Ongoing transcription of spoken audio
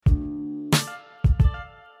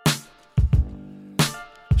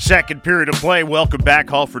Second period of play. Welcome back.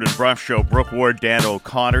 Halford and Bruff Show. Brooke Ward, Dan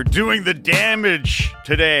O'Connor doing the damage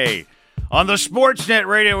today on the Sportsnet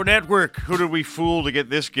Radio Network. Who did we fool to get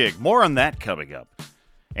this gig? More on that coming up.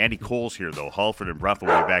 Andy Cole's here, though. Halford and Bruff will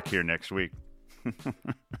be back here next week.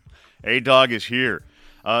 A-Dog is here.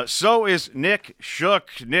 So is Nick Shook.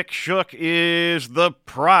 Nick Shook is the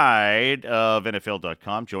pride of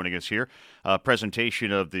NFL.com joining us here.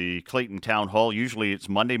 Presentation of the Clayton Town Hall. Usually it's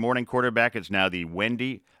Monday morning quarterback. It's now the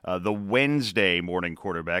Wednesday morning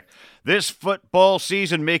quarterback. This football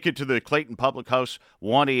season, make it to the Clayton Public House,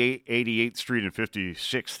 188th Street and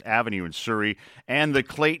 56th Avenue in Surrey, and the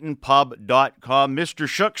ClaytonPub.com. Mr.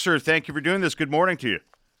 Shook, sir, thank you for doing this. Good morning to you.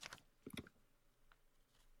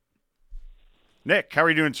 Nick, how are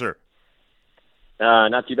you doing, sir?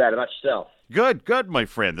 Not too bad. How about yourself? Good, my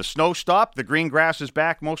friend. The snow stopped. The green grass is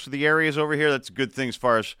back. Most of the areas over here, that's a good thing as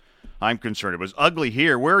far as I'm concerned. It was ugly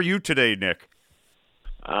here. Where are you today, Nick?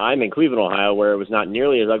 I'm in Cleveland, Ohio, where it was not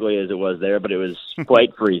nearly as ugly as it was there, but it was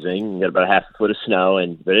quite freezing. You got about half a foot of snow,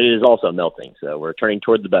 but it is also melting, so we're turning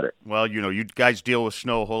toward the better. Well, you guys deal with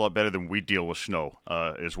snow a whole lot better than we deal with snow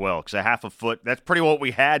as well, because a half a foot, that's pretty what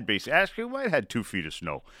we had, basically. Actually, we might have had 2 feet of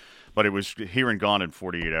snow, but it was here and gone in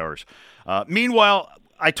 48 hours. Meanwhile,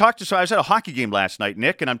 I was at a hockey game last night,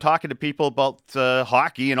 Nick, and I'm talking to people about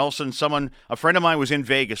hockey, and all of a sudden a friend of mine was in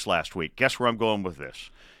Vegas last week. Guess where I'm going with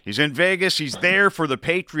this? He's in Vegas. He's there for the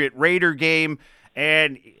Patriot-Raider game,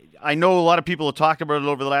 and I know a lot of people have talked about it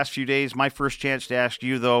over the last few days. My first chance to ask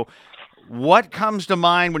you, though, what comes to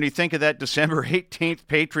mind when you think of that December 18th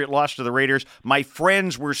Patriot loss to the Raiders? My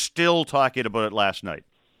friends were still talking about it last night.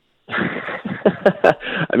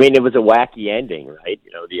 I mean, it was a wacky ending, right?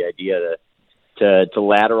 The idea to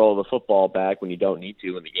lateral the football back when you don't need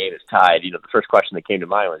to when the game is tied. The first question that came to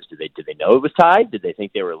mind was, did they know it was tied? Did they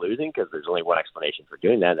think they were losing? Because there's only one explanation for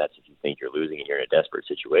doing that. That's if you think you're losing and you're in a desperate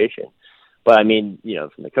situation. But I mean,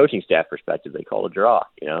 from the coaching staff perspective, they called a draw.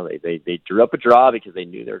 They drew up a draw because they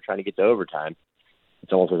knew they were trying to get to overtime.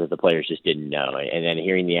 It's almost as if the players just didn't know. And then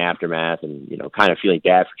hearing the aftermath and, kind of feeling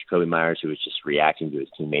bad for Jacoby Myers, who was just reacting to his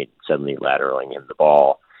teammate suddenly lateraling him the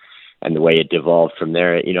ball. And the way it devolved from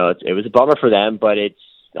there, it was a bummer for them, but it's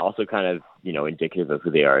also kind of, indicative of who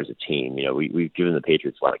they are as a team. We've given the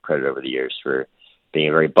Patriots a lot of credit over the years for being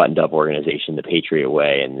a very buttoned-up organization, the Patriot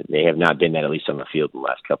way, and they have not been that, at least on the field, in the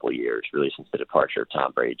last couple of years, really since the departure of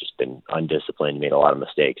Tom Brady. Just been undisciplined, made a lot of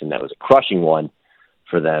mistakes, and that was a crushing one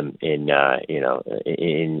for them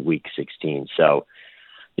in Week 16. So,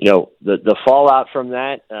 the fallout from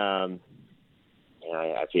that, I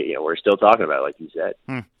feel, we're still talking about it, like you said.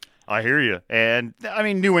 I hear you. And, I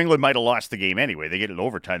mean, New England might have lost the game anyway. They get it in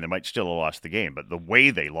overtime. They might still have lost the game. But the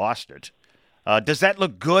way they lost it, does that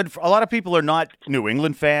look good? A lot of people are not New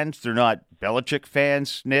England fans. They're not Belichick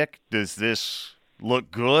fans, Nick. Does this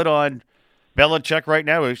look good on Belichick right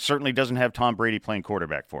now? He certainly doesn't have Tom Brady playing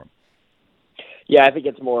quarterback for him. Yeah, I think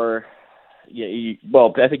it's more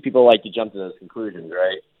I think people like to jump to those conclusions,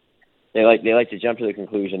 right? They like to jump to the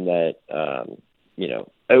conclusion that,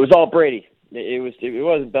 it was all Brady. It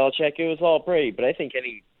wasn't Belichick. It was all Brady. But I think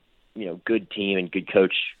any, good team and good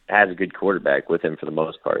coach has a good quarterback with him for the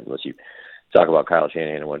most part, unless you talk about Kyle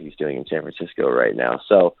Shanahan and what he's doing in San Francisco right now.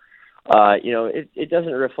 So, it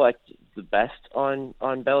doesn't reflect the best on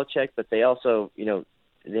Belichick, but they also,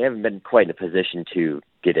 they haven't been quite in a position to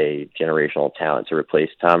get a generational talent to replace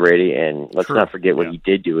Tom Brady. And let's not forget what he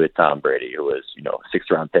did do with Tom Brady, who was,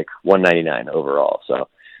 6th round pick, 199 overall. So,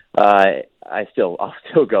 I'll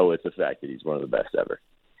still go with the fact that he's one of the best ever.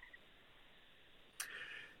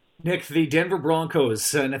 Nick, the Denver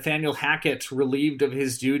Broncos, Nathaniel Hackett, relieved of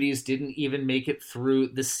his duties, didn't even make it through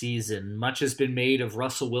the season. Much has been made of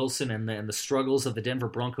Russell Wilson and the struggles of the Denver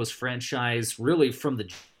Broncos franchise, really from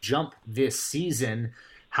the jump this season.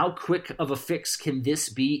 How quick of a fix can this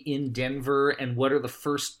be in Denver, and what are the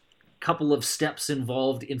first couple of steps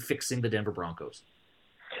involved in fixing the Denver Broncos?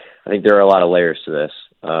 I think there are a lot of layers to this.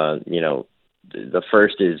 The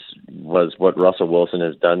first was what Russell Wilson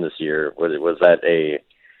has done this year. Was that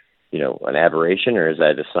an aberration, or is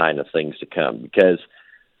that a sign of things to come? Because,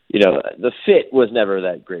 the fit was never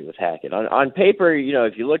that great with Hackett. On paper,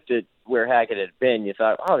 if you looked at where Hackett had been, you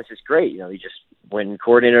thought, oh, this is great. He just went and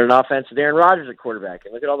coordinated an offense with Aaron Rodgers at quarterback,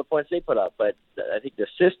 and look at all the points they put up. But I think the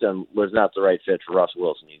system was not the right fit for Russell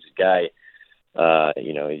Wilson. He's a guy, as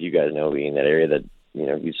you guys know, being in that area, that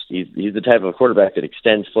he's the type of quarterback that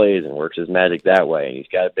extends plays and works his magic that way. And he's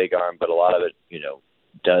got a big arm, but a lot of it,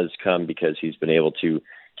 does come because he's been able to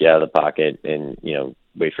get out of the pocket and,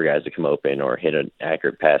 wait for guys to come open or hit an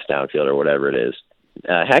accurate pass downfield or whatever it is.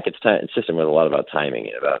 Hackett's system was a lot about timing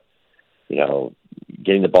and about,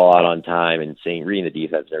 getting the ball out on time and reading the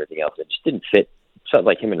defense and everything else. It just didn't fit. It felt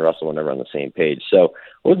like him and Russell were never on the same page. So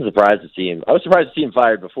I wasn't surprised to see him. I was surprised to see him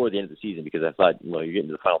fired before the end of the season because I thought, you're getting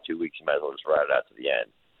to the final 2 weeks, you might as well just ride it out to the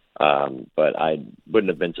end. But I wouldn't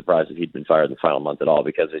have been surprised if he'd been fired in the final month at all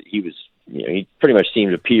because he was, he pretty much he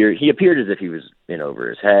appeared as if he was in over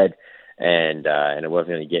his head. And it wasn't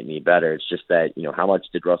going to get any better. It's just that, how much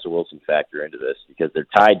did Russell Wilson factor into this? Because they're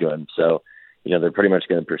tied to him. So, they're pretty much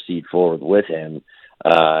going to proceed forward with him.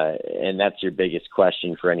 And that's your biggest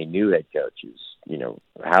question for any new head coaches.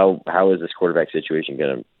 How is this quarterback situation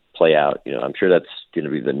going to play out? I'm sure that's going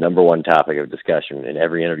to be the number one topic of discussion in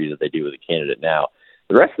every interview that they do with a candidate now.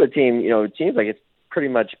 The rest of the team, it seems like it's pretty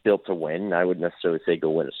much built to win. I wouldn't necessarily say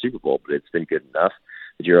go win a Super Bowl, but it's been good enough.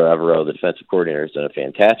 Giro Evero, the defensive coordinator, has done a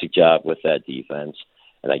fantastic job with that defense,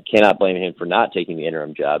 and I cannot blame him for not taking the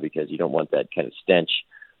interim job because you don't want that kind of stench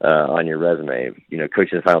on your resume.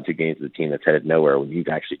 Coaching the final 2 games of the team that's headed nowhere when you've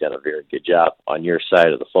actually done a very good job on your side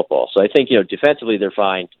of the football. So I think, defensively they're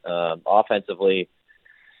fine. Offensively,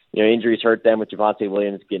 injuries hurt them with Javonte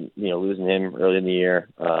Williams losing him early in the year,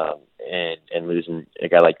 and losing a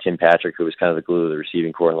guy like Tim Patrick, who was kind of the glue of the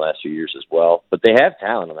receiving core in the last few years as well. But they have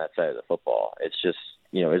talent on that side of the football. It's just,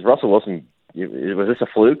 is Russell Wilson, was this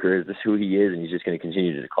a fluke or is this who he is and he's just going to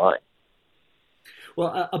continue to decline?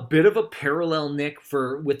 Well, a bit of a parallel, Nick,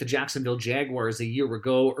 with the Jacksonville Jaguars a year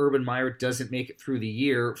ago. Urban Meyer doesn't make it through the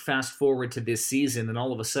year. Fast forward to this season, and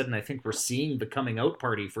all of a sudden I think we're seeing the coming out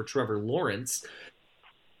party for Trevor Lawrence.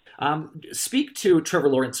 Speak to Trevor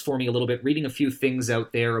Lawrence for me a little bit, reading a few things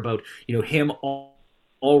out there about, him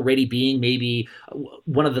already being maybe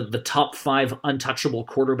one of the top 5 untouchable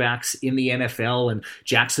quarterbacks in the NFL, and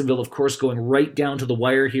Jacksonville, of course, going right down to the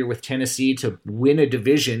wire here with Tennessee to win a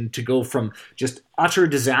division, to go from just utter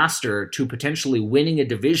disaster to potentially winning a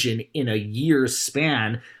division in a year's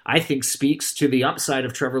span, I think speaks to the upside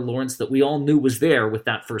of Trevor Lawrence that we all knew was there with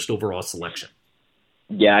that first overall selection.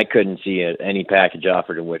 Yeah, I couldn't see any package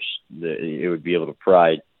offered in which it would be able to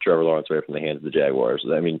pry Trevor Lawrence away from the hands of the Jaguars.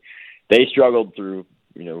 I mean, they struggled through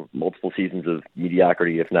multiple seasons of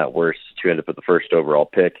mediocrity, if not worse, to end up with the first overall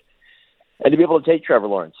pick. And to be able to take Trevor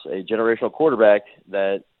Lawrence, a generational quarterback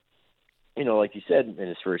that, like you said, in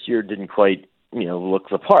his first year didn't quite, look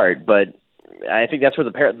the part. But I think that's where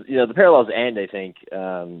the parallels end, I think,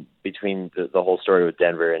 between the whole story with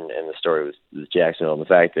Denver and the story with Jacksonville, and the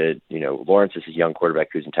fact that, Lawrence is a young quarterback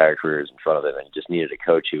whose entire career is in front of him and just needed a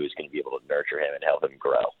coach who was going to be able to nurture him and help him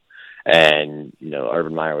grow. And,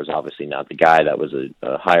 Urban Meyer was obviously not the guy. That was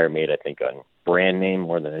a hire made, I think, on brand name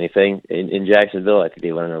more than anything in Jacksonville. I think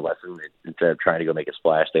they learned their lesson. Instead of trying to go make a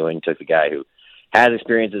splash, they went and took the guy who has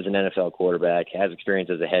experience as an NFL quarterback, has experience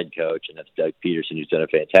as a head coach, and that's Doug Peterson, who's done a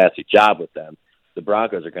fantastic job with them. The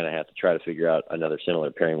Broncos are going to have to try to figure out another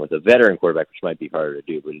similar pairing with a veteran quarterback, which might be harder to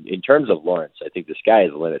do. But in terms of Lawrence, I think the sky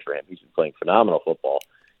is the limit for him. He's been playing phenomenal football.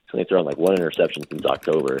 He's only thrown like 1 interception since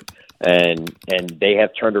October, and they have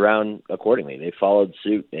turned around accordingly. They followed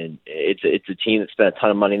suit, and it's a team that spent a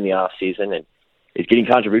ton of money in the off season, and it's getting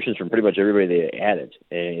contributions from pretty much everybody they added.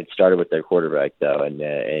 And it started with their quarterback, though, and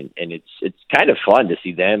it's kind of fun to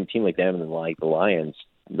see them, a team like them and like the Lions,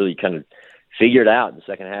 really kind of figure it out in the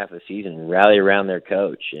second half of the season and rally around their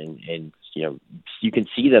coach, and you can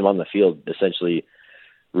see them on the field essentially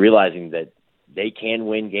realizing that they can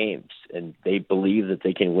win games, and they believe that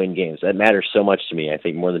they can win games. That matters so much to me, I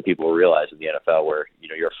think, more than people realize in the NFL, where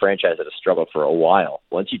you're a franchise that has struggled for a while.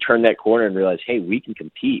 Once you turn that corner and realize, hey, we can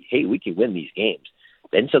compete, hey, we can win these games,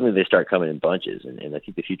 then suddenly they start coming in bunches, and I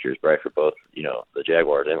think the future is bright for both, the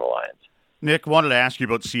Jaguars and the Lions. Nick, wanted to ask you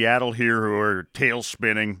about Seattle here, who are tail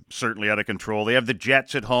spinning, certainly out of control. They have the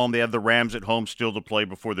Jets at home. They have the Rams at home still to play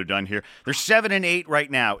before they're done here. They're 7-8 right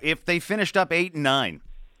now. If they finished up 8-9,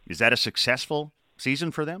 is that a successful season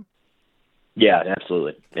for them? Yeah,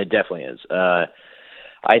 absolutely. It definitely is.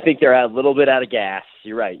 I think they're a little bit out of gas.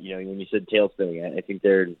 You're right. When you said tail spinning, I think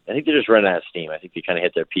they're just running out of steam. I think they kind of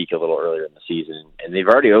hit their peak a little earlier in the season, and they've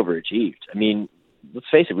already overachieved. I mean, let's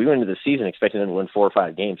face it, we went into the season expecting them to win 4 or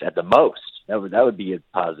 5 games at the most. That would be a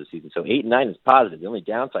positive season. So 8-9 is positive. The only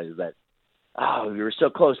downside is that we were so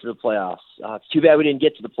close to the playoffs. It's too bad we didn't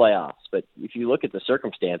get to the playoffs. But if you look at the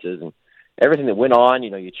circumstances and everything that went on,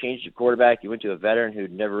 you changed your quarterback, you went to a veteran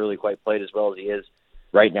who'd never really quite played as well as he is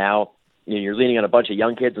right now. You're leaning on a bunch of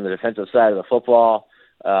young kids on the defensive side of the football.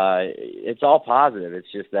 It's all positive.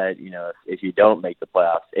 It's just that, if you don't make the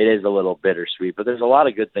playoffs, it is a little bittersweet, but there's a lot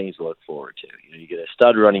of good things to look forward to. You get a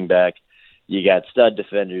stud running back, you got stud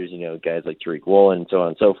defenders, guys like Tariq Woolen and so on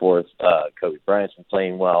and so forth. Kobe Bryant's been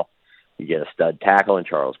playing well. You get a stud tackle in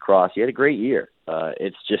Charles Cross. You had a great year.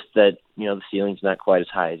 It's just that, the ceiling's not quite as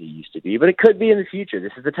high as it used to be, but it could be in the future.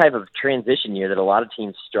 This is the type of transition year that a lot of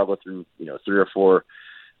teams struggle through, 3 or 4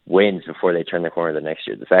 wins before they turn the corner the next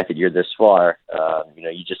year. The fact that you're this far,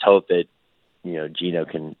 you just hope that, Geno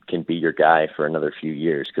can be your guy for another few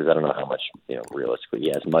years, because I don't know how much, realistically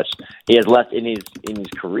he has left in his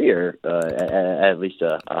career, at least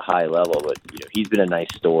a high level, but, he's been a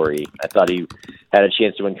nice story. I thought he had a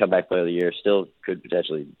chance to win comeback player of the year, still could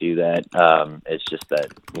potentially do that. It's just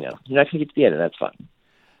that, you're not going to get to the end, and that's fine.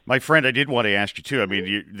 My friend, I did want to ask you, too. I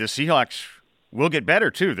mean, the Seahawks will get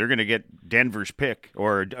better, too. They're going to get Denver's pick,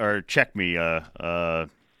 or check me,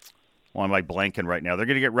 why am I blanking right now? They're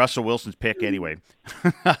going to get Russell Wilson's pick anyway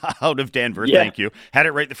out of Denver. Yeah. Thank you. Had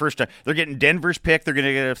it right the first time. They're getting Denver's pick. They're going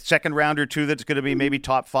to get a second round or two that's going to be maybe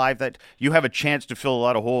top 5. That you have a chance to fill a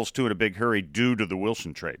lot of holes, too, in a big hurry due to the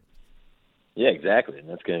Wilson trade. Yeah, exactly. And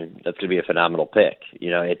that's going to be a phenomenal pick.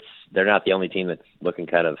 They're not the only team that's looking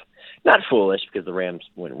kind of not foolish, because the Rams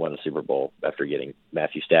won a Super Bowl after getting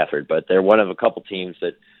Matthew Stafford, but they're one of a couple teams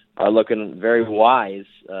that are looking very wise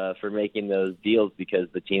for making those deals, because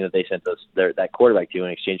the team that they sent that quarterback to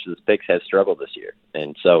in exchange for those picks has struggled this year.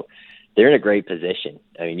 And so they're in a great position.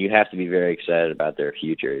 I mean, you have to be very excited about their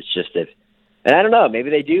future. It's just and I don't know, maybe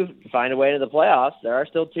they do find a way to the playoffs. There are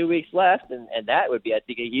still 2 weeks left, and that would be, I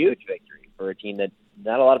think, a huge victory for a team that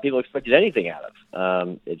not a lot of people expected anything out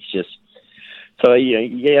of. It's just, so,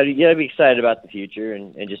 you got to be excited about the future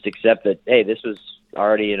and just accept that, hey, this was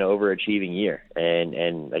already an overachieving year,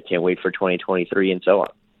 and I can't wait for 2023 and so on.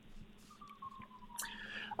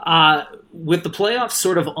 With the playoffs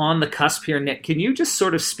sort of on the cusp here, Nick, can you just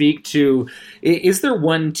sort of speak to, is there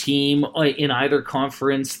one team in either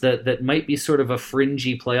conference that might be sort of a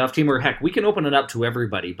fringy playoff team, or heck, we can open it up to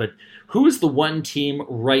everybody, but who is the one team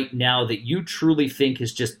right now that you truly think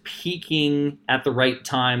is just peaking at the right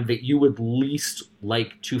time that you would least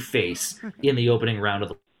like to face in the opening round of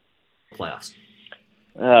the playoffs?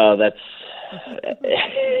 Oh, that's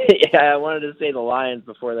yeah. I wanted to say the Lions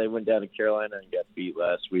before they went down to Carolina and got beat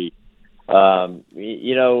last week.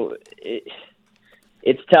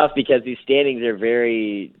 It's tough because these standings are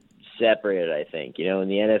very separated, I think. In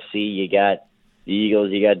the NFC, you got the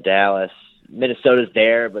Eagles, you got Dallas. Minnesota's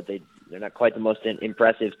there, but they're not quite the most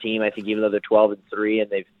impressive team, I think, even though they're 12-3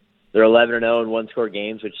 and they're 11-0 in one-score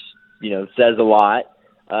games, which says a lot.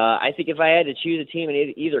 I think if I had to choose a team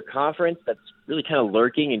in either conference that's really kind of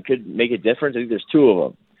lurking and could make a difference, I think there's 2 of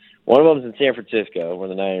them. One of them is in San Francisco, where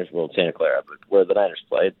the Niners, Santa Clara, but where the Niners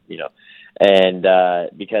played, and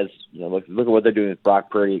because look at what they're doing with Brock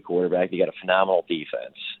Purdy at quarterback. They got a phenomenal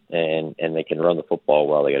defense, and they can run the football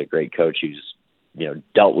well. They got a great coach who's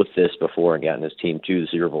dealt with this before and gotten his team to the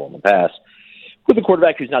Super Bowl in the past, with a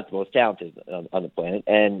quarterback who's not the most talented on the planet.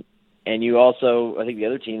 And you also, I think the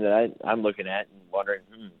other team that I'm looking at and wondering,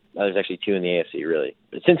 there's actually 2 in the AFC, really.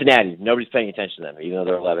 But Cincinnati, nobody's paying attention to them, even though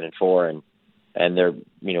they're 11-4 and they're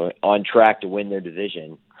on track to win their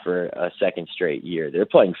division for a second straight year. They're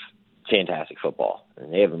playing fantastic football,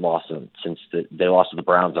 and they haven't lost them since they lost to the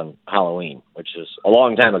Browns on Halloween, which is a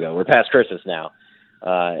long time ago. We're past Christmas now,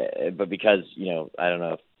 but because I don't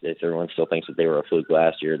know if everyone still thinks that they were a fluke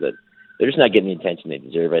last year, that they're just not getting the attention they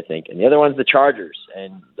deserve, I think. And the other one's the Chargers.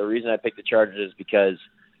 And the reason I picked the Chargers is because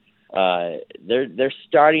they're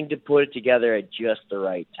starting to put it together at just the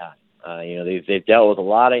right time. They've dealt with a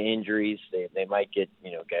lot of injuries. They might get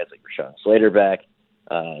guys like Rashawn Slater back.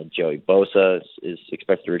 Joey Bosa is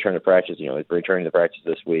expected to return to practice. He's returning to practice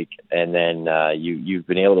this week. And then you've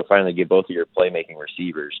been able to finally get both of your playmaking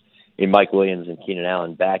receivers in Mike Williams and Keenan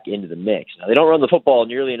Allen back into the mix. Now, they don't run the football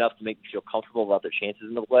nearly enough to make me feel comfortable about their chances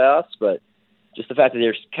in the playoffs, but just the fact that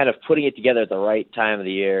they're kind of putting it together at the right time of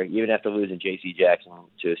the year, even after losing J.C. Jackson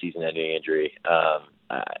to a season-ending injury,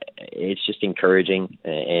 it's just encouraging.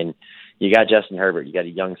 And you got Justin Herbert. You got a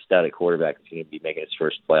young stud at quarterback that's going to be making his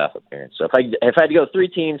first playoff appearance. So if I had to go 3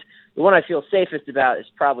 teams, the one I feel safest about is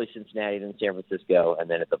probably Cincinnati, then San Francisco, and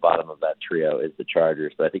then at the bottom of that trio is the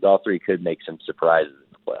Chargers. But I think all 3 could make some surprises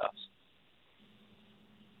in the playoffs.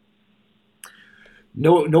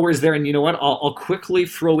 No worries there. And you know what? I'll quickly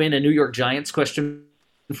throw in a New York Giants question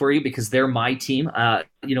for you, because they're my team.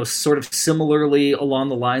 Sort of similarly along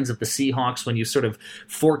the lines of the Seahawks, when you sort of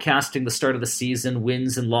forecasting the start of the season,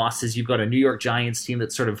 wins and losses, you've got a New York Giants team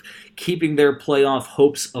that's sort of keeping their playoff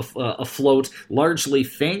hopes afloat, largely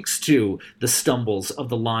thanks to the stumbles of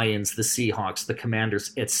the Lions, the Seahawks, the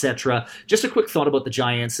Commanders, etc. Just a quick thought about the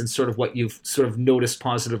Giants and sort of what you've sort of noticed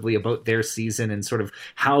positively about their season, and sort of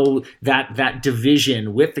how that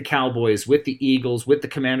division with the Cowboys, with the Eagles, with the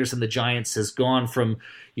Commanders and the Giants has gone from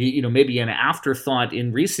maybe an afterthought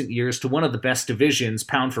in recent years to one of the best divisions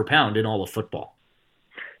pound for pound in all of football.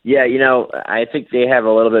 Yeah, I think they have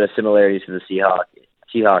a little bit of similarities to the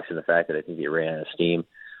Seahawks in the fact that I think they ran out of steam.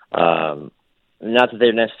 Not that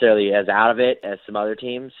they're necessarily as out of it as some other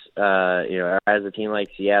teams, as a team like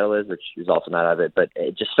Seattle is, which is also not out of it, but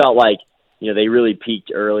it just felt like, they really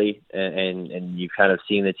peaked early, and you've kind of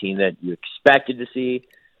seen the team that you expected to see,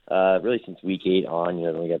 really since week 8 on. They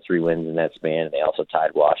only got 3 wins in that span, and they also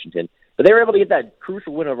tied Washington. But they were able to get that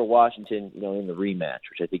crucial win over Washington, in the rematch,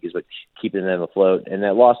 which I think is what's keeping them afloat. And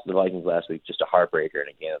that loss to the Vikings last week, just a heartbreaker. And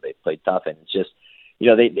again, they played tough, and it's just,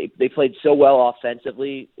 they played so well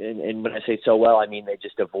offensively. And when I say so well, I mean they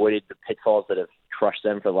just avoided the pitfalls that have crushed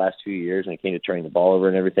them for the last few years when it came to turning the ball over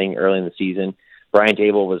and everything early in the season. Brian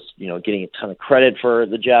Dable was, getting a ton of credit for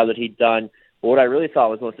the job that he'd done. But what I really thought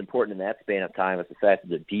was most important in that span of time was the fact that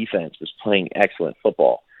the defense was playing excellent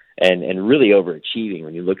football. And really overachieving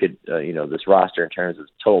when you look at this roster in terms of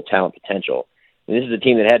total talent potential. And this is a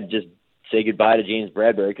team that had to just say goodbye to James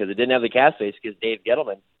Bradbury because it didn't have the cap space because Dave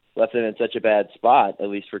Gettleman left them in such a bad spot, at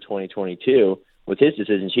least for 2022, with his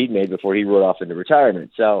decisions he'd made before he rode off into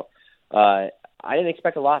retirement. So I didn't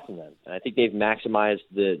expect a lot from them. And I think they've maximized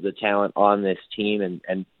the talent on this team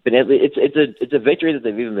and been able, it's a victory that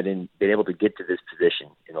they've even been able to get to this position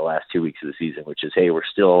in the last 2 weeks of the season, which is, hey, we're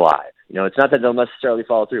still alive. It's not that they'll necessarily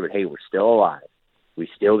follow through, but hey, we're still alive. We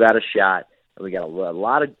still got a shot, and we got a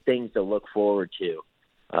lot of things to look forward to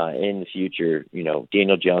in the future.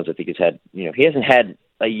 Daniel Jones, I think, has had, he hasn't had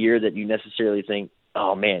a year that you necessarily think,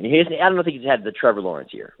 oh man, I don't think he's had the Trevor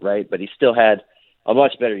Lawrence year, right? But he's still had a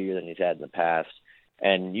much better year than he's had in the past.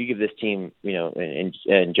 And you give this team,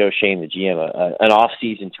 and Joe Shane, the GM, an off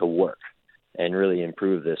season to work and really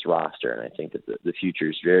improve this roster. And I think that the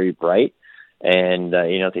future is very bright. And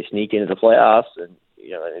if they sneak into the playoffs, and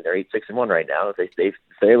they're 8-6-1 right now. If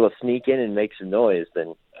they're able to sneak in and make some noise,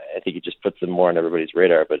 then I think it just puts them more on everybody's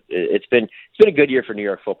radar. But it's been a good year for New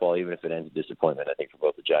York football, even if it ends in disappointment. I think for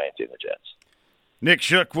both the Giants and the Jets. Nick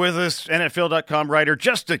Shook with us, NFL.com writer,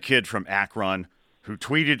 just a kid from Akron, who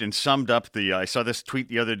tweeted and summed up I saw this tweet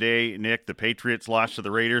the other day, Nick, the Patriots lost to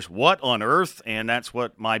the Raiders. What on earth? And that's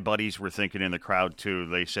what my buddies were thinking in the crowd, too.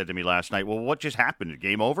 They said to me last night, well, what just happened?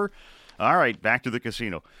 Game over? All right, back to the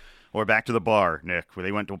casino. Or back to the bar, Nick, where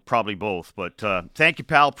they went to probably both. But thank you,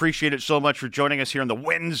 pal. Appreciate it so much for joining us here on the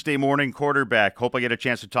Wednesday morning quarterback. Hope I get a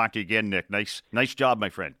chance to talk to you again, Nick. Nice job, my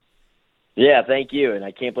friend. Yeah, thank you. And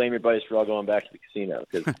I can't blame your buddies for all going back to the casino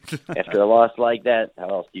because after a loss like that, how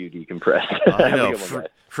else do you decompress? I know.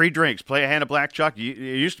 Free drinks. Play a hand of blackjack. It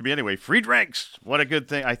used to be anyway. Free drinks. What a good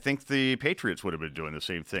thing. I think the Patriots would have been doing the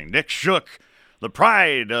same thing. Nick Shook, the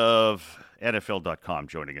pride of NFL.com,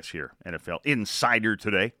 joining us here. NFL Insider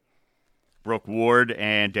today. Brooke Ward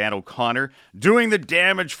and Dan O'Connor doing the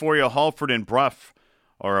damage for you. Halford and Bruff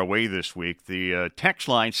are away this week. The text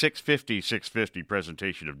line, 650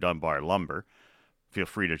 presentation of Dunbar Lumber. Feel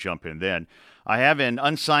free to jump in then. I have an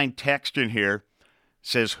unsigned text in here.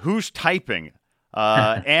 Says, who's typing?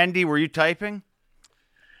 Andy, were you typing?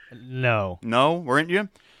 No. No, weren't you?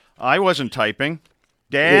 I wasn't typing.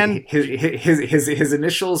 Dan? His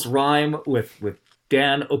initials rhyme with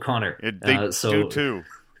Dan O'Connor. They do too.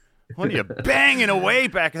 What are you banging away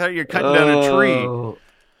back? I thought you were cutting down a tree.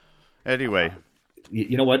 Anyway.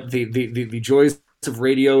 You know what? The joys of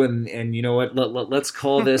radio, and you know what? Let's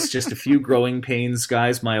call this just a few growing pains,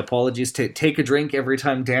 guys. My apologies. Take a drink every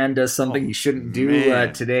time Dan does something he shouldn't do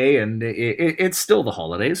today, and it's still the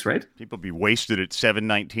holidays, right? People be wasted at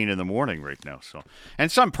 7:19 in the morning right now. So, and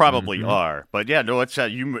some probably are, but yeah, no, it's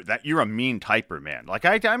you're a mean typer, man. Like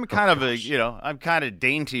I'm kind of I'm kind of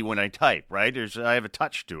dainty when I type, right? I have a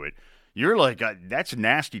touch to it. You're like that's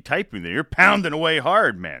nasty typing there. You're pounding away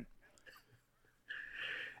hard, man.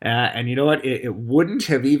 And you know what? It wouldn't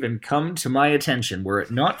have even come to my attention were it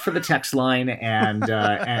not for the text line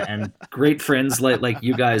and great friends like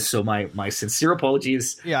you guys. So my sincere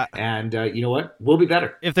apologies. Yeah. And you know what? We'll be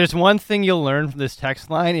better. If there's one thing you'll learn from this text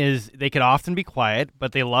line is they can often be quiet,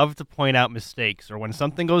 but they love to point out mistakes. Or when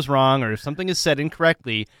something goes wrong or if something is said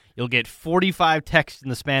incorrectly, you'll get 45 texts in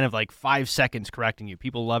the span of like 5 seconds correcting you.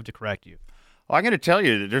 People love to correct you. Well, I'm going to tell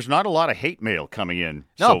you, there's not a lot of hate mail coming in.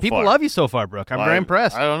 No, people love you so far, Brooke. I'm very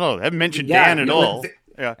impressed. I don't know. I haven't mentioned Dan at all.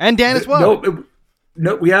 Yeah. And Dan as well.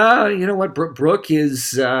 No, yeah, you know what? Brooke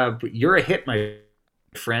is, you're a hit, my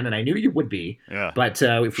friend, and I knew you would be. Yeah. But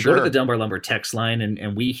if we go to the Dunbar Lumber text line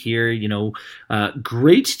and we hear,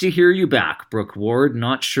 great to hear you back, Brooke Ward.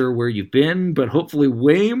 Not sure where you've been, but hopefully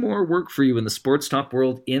way more work for you in the sports talk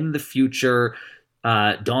world in the future.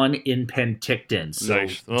 Don in Penticton. So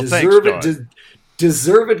nice. Well, thanks, Don.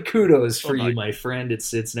 Deserved kudos for you, my friend.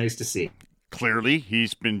 It's nice to see. Clearly,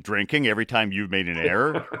 he's been drinking every time you've made an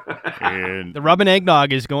error. And the rub and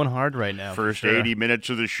eggnog is going hard right now. First 80 minutes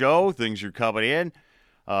of the show, things are coming in.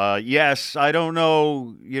 Yes, I don't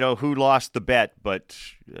know, who lost the bet, but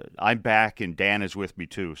I'm back and Dan is with me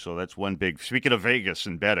too. So that's one big. Speaking of Vegas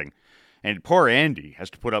and betting, and poor Andy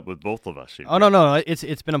has to put up with both of us. Oh no,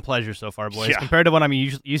 it's been a pleasure so far, boys. Yeah. Compared to what I'm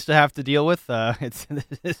used to have to deal with, this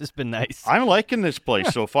has been nice. I'm liking this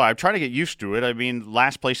place so far. I'm trying to get used to it. I mean,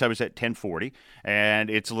 last place I was at 1040,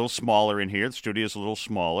 and it's a little smaller in here. The studio's a little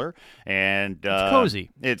smaller, and it's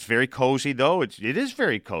cozy. It's very cozy, though. It is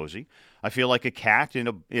very cozy. I feel like a cat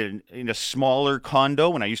in a smaller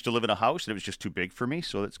condo when I used to live in a house, and it was just too big for me,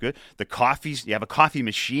 so that's good. The coffees, you have a coffee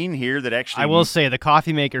machine here that actually... I will say, the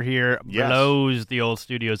coffee maker here blows the old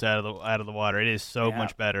studios out of the water. It is so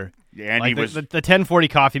much better. Andy the 1040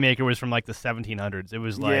 coffee maker was from like the 1700s. It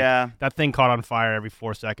was like that thing caught on fire every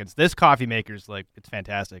 4 seconds. This coffee maker's it's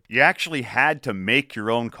fantastic. You actually had to make your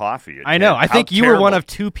own coffee. I know. I think you were one of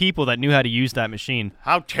 2 people that knew how to use that machine.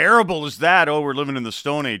 How terrible is that? Oh, we're living in the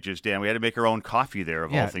Stone Ages, Dan. We had to make our own coffee there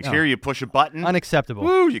of all things. No. Here you push a button. Unacceptable.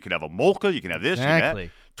 Woo, you can have a mocha. You can have this. Exactly. You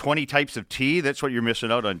can have 20 types of tea. That's what you're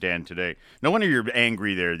missing out on, Dan, today. No wonder you're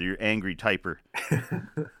angry there. You're angry typer.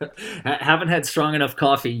 Haven't had strong enough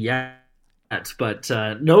coffee yet. But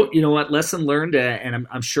no, you know what? Lesson learned, and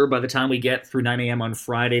I'm sure by the time we get through 9 a.m. on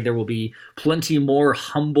Friday, there will be plenty more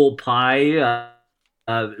humble pie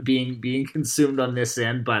being consumed on this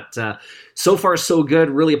end. But so far, so good.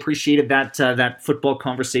 Really appreciated that football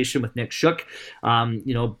conversation with Nick Shook.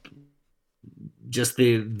 Just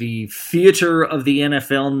the theater of the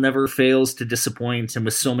NFL never fails to disappoint, and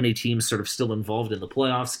with so many teams sort of still involved in the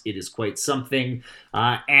playoffs, it is quite something.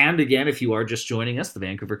 And again, if you are just joining us, the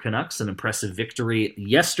Vancouver Canucks, an impressive victory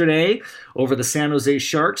yesterday over the San Jose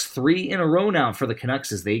Sharks, 3 in a row now for the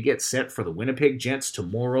Canucks as they get set for the Winnipeg Jets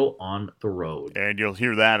tomorrow on the road. And you'll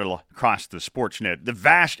hear that across the Sportsnet, the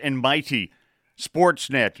vast and mighty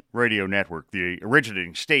Sportsnet radio network, the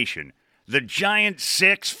originating station, the Giant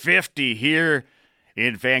 650 here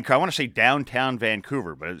in Vancouver. I want to say downtown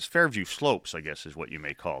Vancouver, but it's Fairview Slopes, I guess is what you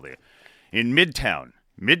may call it. In Midtown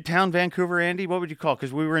Vancouver, Andy, what would you call it?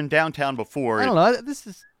 Because we were in downtown before. I don't know. This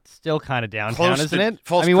is still kind of downtown, isn't it?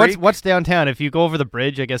 False I mean, Creek? what's downtown? If you go over the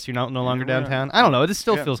bridge, I guess you're no longer downtown. I don't know. This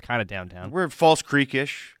still feels kind of downtown. We're False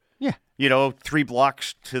Creek-ish. Yeah. 3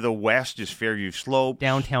 blocks to the west is Fairview Slopes.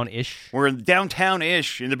 Downtown-ish. We're in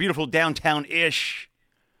downtown-ish, in the beautiful downtown-ish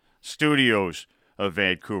studios of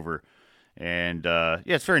Vancouver. And,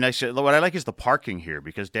 it's very nice. What I like is the parking here,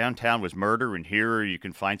 because downtown was murder, and here you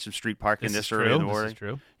can find some street parking this early in the morning. This is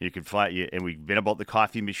true. You can find, and we've been about the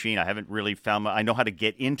coffee machine. I haven't really found, I know how to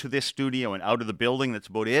get into this studio and out of the building. That's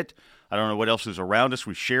about it. I don't know what else is around us.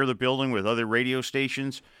 We share the building with other radio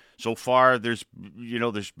stations. So far, there's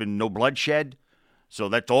been no bloodshed. So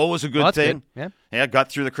that's always a good thing. Good. Yeah,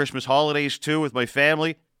 got through the Christmas holidays, too, with my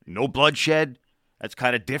family. No bloodshed. That's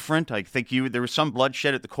kind of different. I think there was some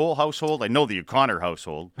bloodshed at the Cole household. I know the O'Connor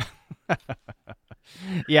household.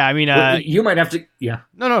 Yeah, I mean... you might have to... Yeah.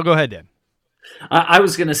 No, go ahead, Dan. I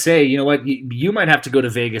was going to say, you know what? You might have to go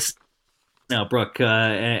to Vegas now, Brooke,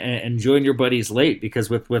 and join your buddies late, because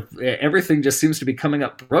with everything just seems to be coming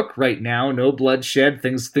up, Brooke, right now. No bloodshed.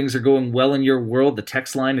 Things are going well in your world. The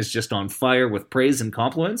text line is just on fire with praise and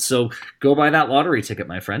compliments. So go buy that lottery ticket,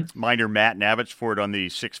 my friend. Minor Matt in Abbotsford on the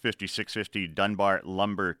 650 Dunbar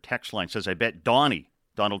Lumber text line says, I bet Donald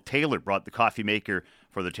Taylor brought the coffee maker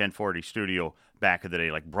for the 1040 studio back in the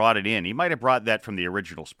day, brought it in. He might have brought that from the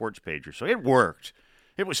original sports pager. So it worked.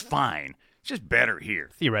 It was fine. It's just better here.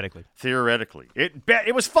 Theoretically.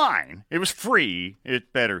 It was fine. It was free. It's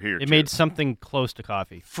better here, It made something close to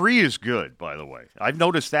coffee. Free is good, by the way. I've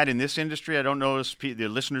noticed that in this industry. I don't know the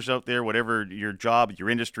listeners out there, whatever your job, your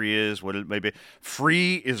industry is, what it may be,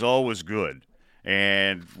 free is always good.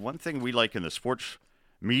 And one thing we like in the sports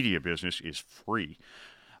media business is free.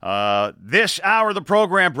 This hour of the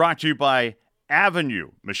program brought to you by Avenue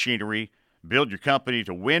Machinery. Build your company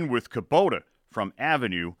to win with Kubota from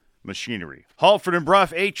Avenue Machinery. Halford and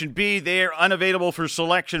Bruff, H&B, they're unavailable for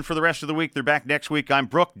selection for the rest of the week. They're back next week. I'm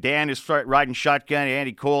Brooke. Dan is riding shotgun.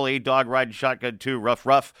 Andy Cole, A-Dog riding shotgun too.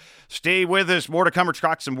 Rough. Stay with us. More to come.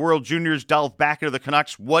 Talk some World Juniors. Delve back into the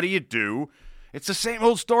Canucks. What do you do? It's the same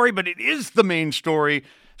old story, but it is the main story,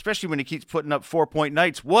 especially when he keeps putting up 4-point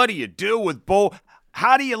nights. What do you do with Bo?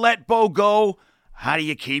 How do you let Bo go? How do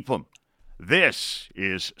you keep him? This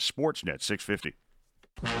is Sportsnet 650.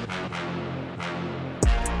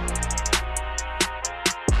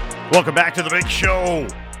 Welcome back to the big show.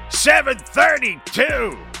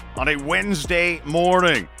 7:32 on a Wednesday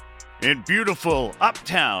morning. in beautiful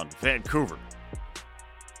uptown Vancouver.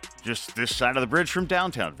 Just this side of the bridge from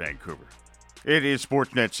downtown Vancouver. It is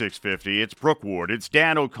Sportsnet 650. It's Brooke Ward. It's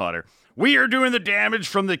Dan O'Connor. We are doing the damage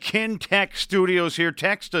from the Kintec studios here.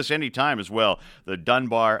 Text us anytime as well. The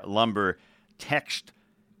Dunbar Lumber text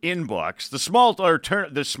inbox. The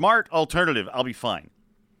smart alternative. I'll be fine.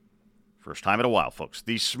 First time in a while, folks.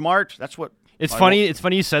 The smart, that's what... It's funny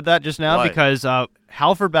you said that just now. Why? Because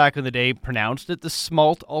Halford back in the day pronounced it the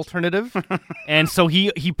smalt alternative. And so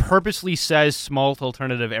he purposely says smalt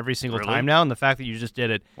alternative every single time now. And the fact that you just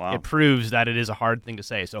did it, it proves that it is a hard thing to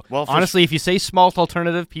say. So honestly, if you say smalt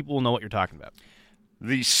alternative, people will know what you're talking about.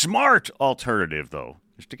 The smart alternative, though,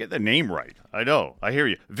 is to get the name right. I know. I hear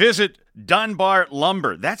you. Visit Dunbar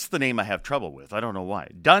Lumber. That's the name I have trouble with. I don't know why.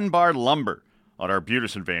 Dunbar Lumber on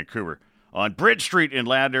Arbutus in Vancouver. On Bridge Street in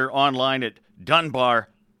Lander, online at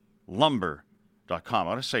dunbarlumber.com. I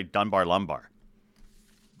want to say Dunbar Lumbar.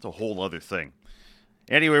 It's a whole other thing.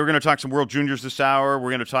 Anyway, we're going to talk some World Juniors this hour.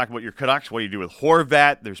 We're going to talk about your Canucks. What do you do with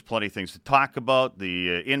Horvat? There's plenty of things to talk about.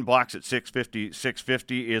 The inbox at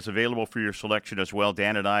 650 is available for your selection as well.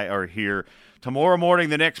 Dan and I are here tomorrow morning,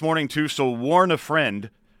 the next morning too, so warn a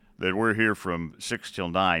friend that we're here from 6 till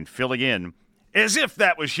 9, filling in as if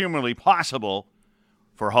that was humanly possible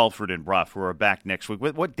for Halford and Brough, who are back next week.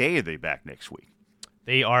 What day are they back next week?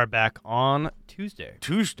 They are back on Tuesday.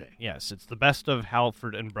 Tuesday? Yes, it's the Best of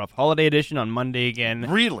Halford and Brough Holiday Edition on Monday again.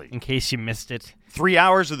 Really? In case you missed it. 3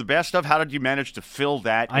 hours of the best of? How did you manage to fill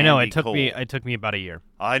that? I know, it took me about a year.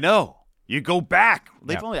 I know. You go back.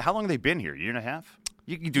 How long have they been here? A year and a half?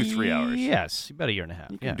 You can do 3 hours. Yes, about a year and a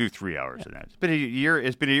half. You can do 3 hours of that. It's been a year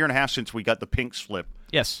and a half since we got the pink slip.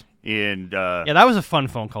 Yes. And that was a fun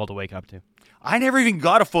phone call to wake up to. I never even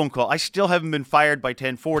got a phone call. I still haven't been fired by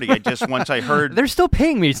 1040. Once I heard... They're still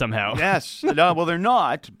paying me somehow. Yes. No, well, they're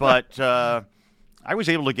not, but I was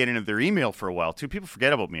able to get into their email for a while, too. People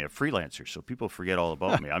forget about me. I'm a freelancer, so people forget all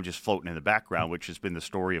about me. I'm just floating in the background, which has been the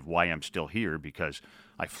story of why I'm still here, because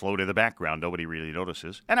I float in the background. Nobody really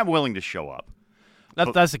notices, and I'm willing to show up.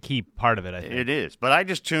 That's a key part of it, I think. It is. But I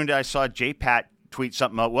just I saw J-Pat tweet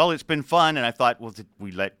something out. Well, it's been fun, and I thought, well, did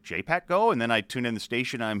we let J-Pat go? And then I tuned in the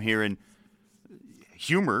station. I'm hearing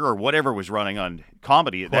humor or whatever was running on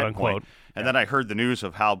comedy at that point. And then I heard the news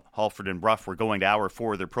of how Halford and Brough were going to hour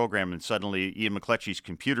 4 of their program, and suddenly Ian McCletchy's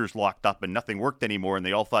computer's locked up and nothing worked anymore, and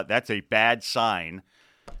they all thought that's a bad sign.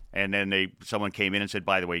 And then someone came in and said,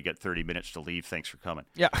 by the way, you got 30 minutes to leave. Thanks for coming.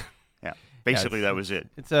 Yeah. Yeah. Basically, that was it.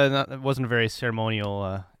 It wasn't a very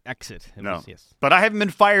ceremonial exit. Yes. But I haven't been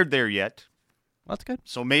fired there yet. Well, that's good.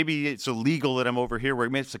 So maybe it's illegal that I'm over here.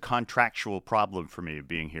 Maybe it's a contractual problem for me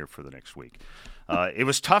being here for the next week. It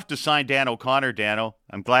was tough to sign Dan O'Connor, Dano.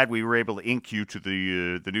 I'm glad we were able to ink you to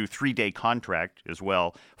the new 3-day contract as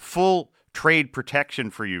well. Full trade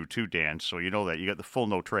protection for you too, Dan. So you know that. You got the full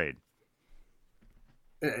no trade.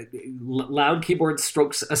 Loud keyboard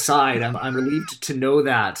strokes aside, I'm relieved to know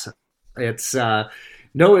that. It's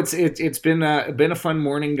it's been a fun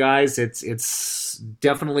morning, guys. It's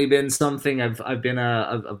definitely been something. I've been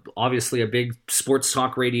obviously a big sports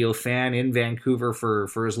talk radio fan in Vancouver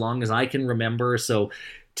for as long as I can remember. So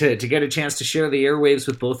to get a chance to share the airwaves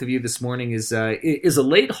with both of you this morning is a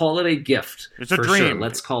late holiday gift. It's a dream. Sure.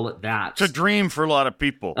 Let's call it that. It's a dream for a lot of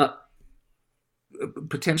people.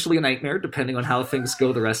 Potentially a nightmare, depending on how things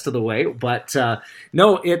go the rest of the way. But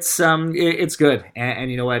no, it's good.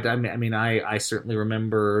 And you know what? I mean, I certainly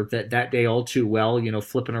remember that day all too well. You know,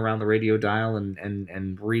 flipping around the radio dial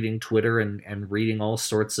and reading Twitter and reading all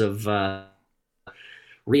sorts of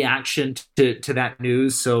reaction to that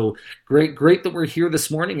news. So great that we're here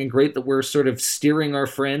this morning, and great that we're sort of steering our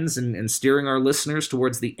friends and steering our listeners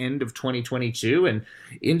towards the end of 2022 and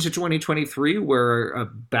into 2023, where a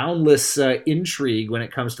boundless intrigue when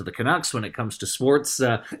it comes to the Canucks, when it comes to sports,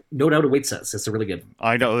 no doubt awaits us. It's a really good.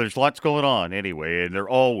 I know there's lots going on anyway, and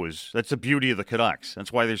that's the beauty of the Canucks.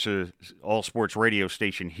 That's why there's a all sports radio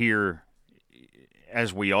station here,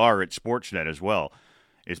 as we are at Sportsnet as well.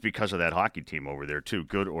 It's because of that hockey team over there, too,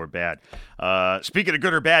 good or bad. Speaking of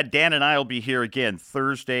good or bad, Dan and I will be here again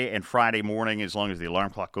Thursday and Friday morning. As long as the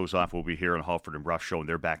alarm clock goes off, we'll be here on Halford and Brough Show, and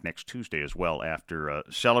they're back next Tuesday as well after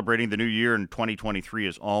celebrating the new year. And 2023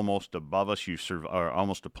 is almost above us.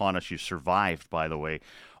 Almost upon us. You survived, by the way.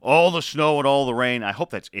 All the snow and all the rain. I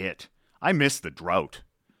hope that's it. I miss the drought.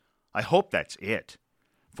 I hope that's it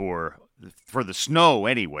for the snow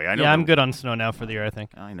anyway. I know. Yeah, I'm good on snow now for the year, I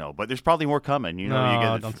think. I know, but there's probably more coming.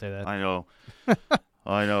 Don't say that. I know.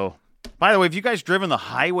 I know. By the way, have you guys driven the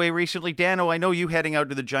highway recently? Dano, I know you heading out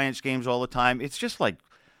to the Giants games all the time. It's just like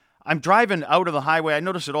I'm driving out of the highway. I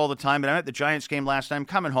notice it all the time, but I'm at the Giants game last night. I'm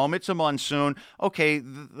coming home. It's a monsoon. Okay,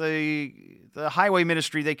 the highway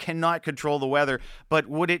ministry, they cannot control the weather, but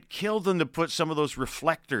would it kill them to put some of those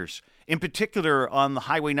reflectors, in particular on the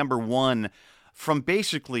highway number 1, from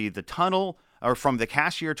basically the tunnel or from the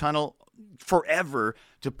Cassier Tunnel forever,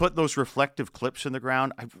 to put those reflective clips in the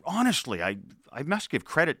ground? I must give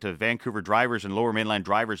credit to Vancouver drivers and Lower Mainland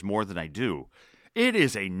drivers more than I do. It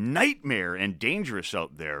is a nightmare and dangerous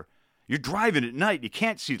out there. You're driving at night. You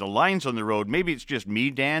can't see the lines on the road. Maybe it's just me,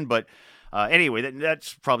 Dan, but anyway,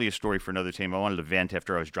 that's probably a story for another time. I wanted to vent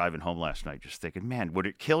after I was driving home last night, just thinking, man, would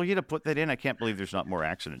it kill you to put that in? I can't believe there's not more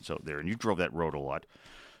accidents out there, and you drove that road a lot.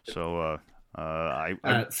 So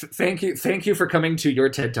thank you for coming to your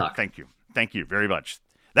TED Talk. Thank you very much.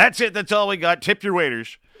 That's it. That's all we got. Tip your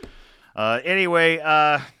waiters. Anyway,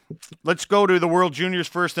 let's go to the World Juniors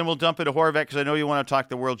first, then we'll dump into Horvat, because I know you want to talk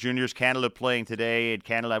the World Juniors. Canada playing today, and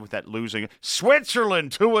Canada with that losing.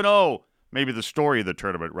 Switzerland 2-0. Maybe the story of the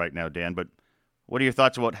tournament right now, Dan, but what are your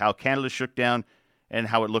thoughts about how Canada shook down and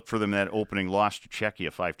how it looked for them in that opening loss to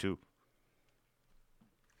Czechia 5-2?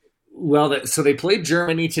 Well, so they played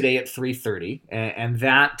Germany today at 3:30, and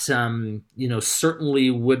that certainly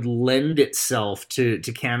would lend itself to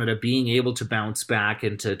Canada being able to bounce back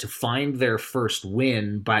and to find their first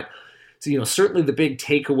win. But certainly the big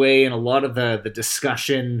takeaway and a lot of the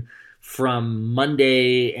discussion from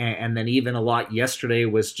Monday and then even a lot yesterday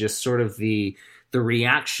was just sort of the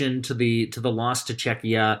reaction to the loss to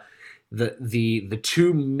Czechia. The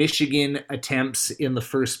two Michigan attempts in the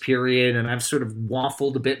first period, and I've sort of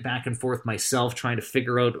waffled a bit back and forth myself trying to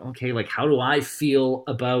figure out, okay, like how do I feel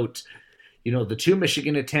about, the two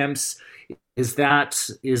Michigan attempts? Is that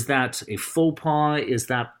a faux pas? Is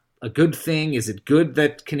that a good thing? Is it good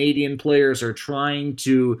that Canadian players are trying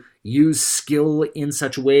to use skill in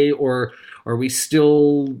such a way, or are we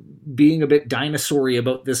still being a bit dinosaur-y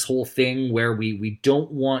about this whole thing where we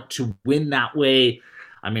don't want to win that way?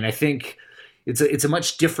 I mean, I think it's a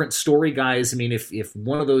much different story, guys. I mean, if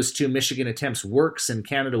one of those two Michigan attempts works and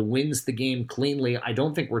Canada wins the game cleanly, I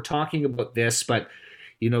don't think we're talking about this. But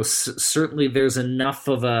certainly there's enough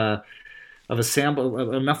of a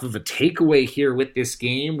sample, enough of a takeaway here with this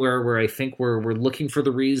game where I think we're looking for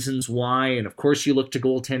the reasons why. And of course, you look to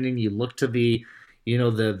goaltending, you look to the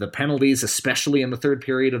penalties, especially in the third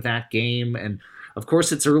period of that game, and of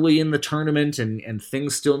course, it's early in the tournament, and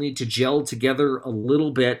things still need to gel together a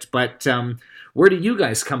little bit. But where do you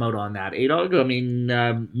guys come out on that, Adog? I mean,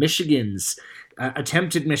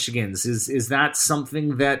 attempted Michigans, is that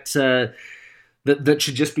something that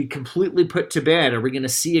should just be completely put to bed? Are we going to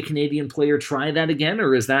see a Canadian player try that again,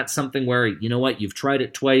 or is that something where, you know what, you've tried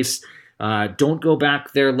it twice, don't go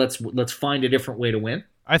back there, let's find a different way to win?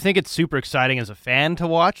 I think it's super exciting as a fan to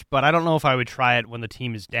watch, but I don't know if I would try it when the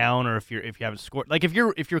team is down or if you haven't scored. Like if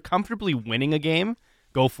you're comfortably winning a game,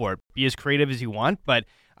 go for it. Be as creative as you want, but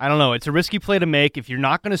I don't know. It's a risky play to make. If you're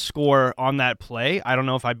not going to score on that play, I don't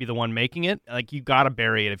know if I'd be the one making it. Like you got to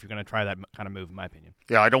bury it if you're going to try that kind of move, in my opinion.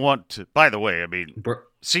 Yeah, I don't want to. By the way, I mean,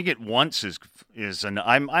 seeing it once is an.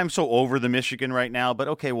 I'm so over the Michigan right now, but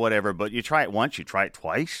okay, whatever. But you try it once, you try it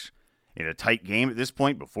twice in a tight game at this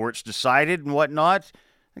point before it's decided and whatnot.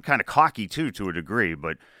 And kind of cocky, too, to a degree.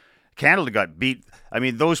 But Canada got beat. I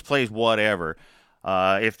mean, those plays, whatever.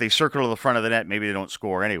 If they circle to the front of the net, maybe they don't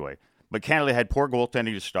score anyway. But Canada had poor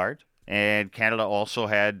goaltending to start. And Canada also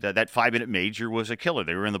had that 5-minute major was a killer.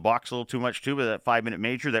 They were in the box a little too much, too. But that 5-minute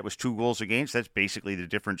major, that was 2 goals against. That's basically the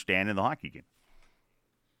difference, Dan, in the hockey game.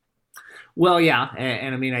 Well, yeah.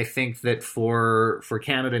 And I mean, I think that for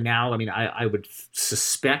Canada now, I mean, I would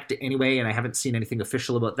suspect anyway, and I haven't seen anything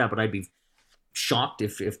official about that, but I'd be shocked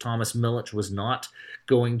if Thomas Milic was not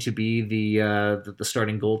going to be the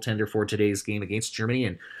starting goaltender for today's game against Germany.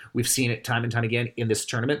 And we've seen it time and time again in this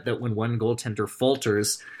tournament that when one goaltender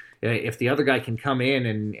falters, if the other guy can come in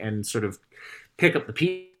and sort of pick up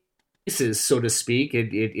the pieces, so to speak,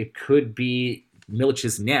 it could be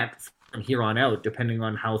Milic's net from here on out, depending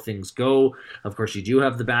on how things go. Of course, you do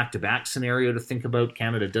have the back-to-back scenario to think about.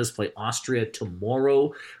 Canada does play Austria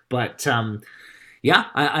tomorrow, but yeah,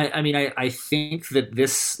 I mean, I think that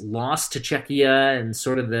this loss to Czechia and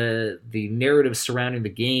sort of the narrative surrounding the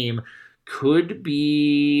game could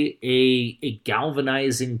be a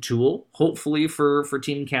galvanizing tool, hopefully, for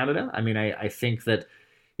Team Canada. I mean, I think that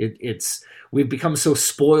we've become so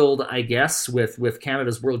spoiled, I guess, with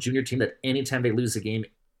Canada's World Junior team that anytime they lose a game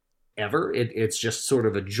ever, it's just sort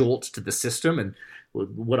of a jolt to the system, and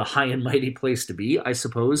what a high and mighty place to be, I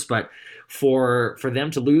suppose. But for them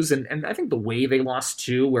to lose, and I think the way they lost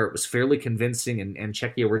too, where it was fairly convincing, and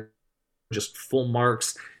Czechia were just full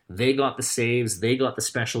marks, They got the saves, they got the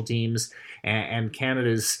special teams, and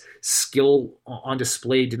Canada's skill on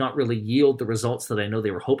display did not really yield the results that I know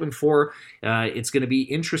they were hoping for. It's going to be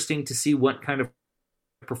interesting to see what kind of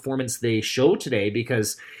performance they show today,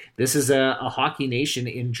 because this is a hockey nation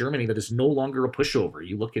in Germany that is no longer a pushover.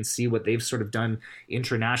 You look and see what they've sort of done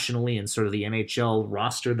internationally and sort of the NHL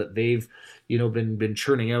roster that they've been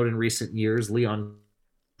churning out in recent years. Leon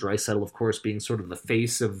Draisaitl, of course, being sort of the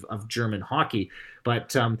face of German hockey,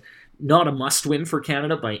 but not a must-win for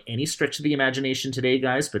Canada by any stretch of the imagination today,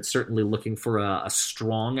 guys, but certainly looking for a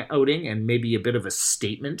strong outing and maybe a bit of a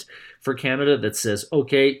statement for Canada that says,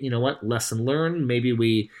 okay, you know what, lesson learned. Maybe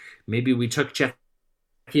we took Czechia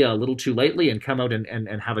a little too lightly and come out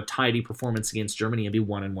and have a tidy performance against Germany and be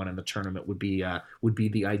 1-1 in the tournament would be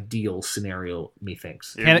the ideal scenario,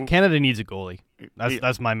 methinks. Canada needs a goalie.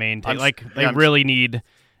 That's my main take. They really need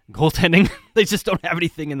goaltending. They just don't have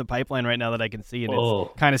anything in the pipeline right now that I can see, and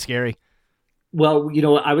it's kind of scary. Well,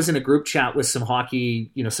 I was in a group chat with some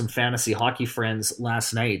hockey, some fantasy hockey friends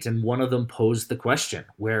last night, and one of them posed the question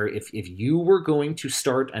where if you were going to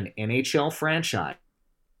start an NHL franchise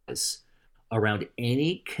around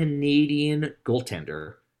any Canadian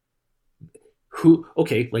goaltender, who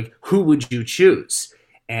would you choose?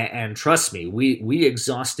 And trust me, we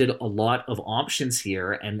exhausted a lot of options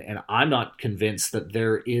here, and I'm not convinced that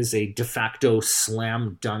there is a de facto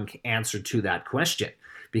slam dunk answer to that question,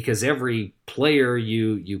 because every player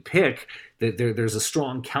you pick, there's a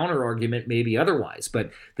strong counter argument maybe otherwise.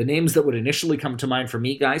 But the names that would initially come to mind for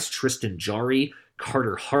me, guys, Tristan Jarry,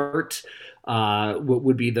 Carter Hart,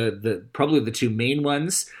 would be the probably the two main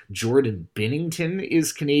ones. Jordan Binnington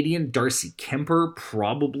is Canadian. Darcy Kemper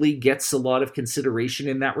probably gets a lot of consideration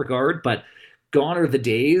in that regard, but gone are the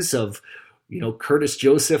days of Curtis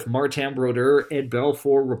Joseph, Martin Brodeur, Ed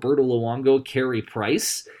Belfour, Roberto Luongo, Carey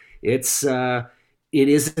Price. It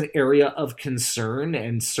is an area of concern,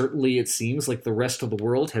 and certainly it seems like the rest of the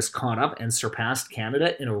world has caught up and surpassed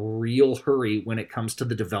Canada in a real hurry when it comes to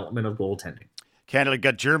the development of goaltending. Canada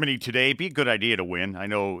got Germany today. Be a good idea to win. I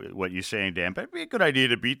know what you're saying, Dan, but it'd be a good idea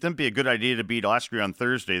to beat them. Be a good idea to beat Austria on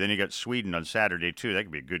Thursday. Then you got Sweden on Saturday, too. That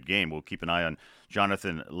could be a good game. We'll keep an eye on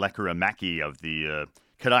Jonathan Lekkerimäki of the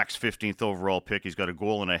Canucks' 15th overall pick. He's got a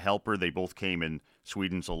goal and a helper. They both came in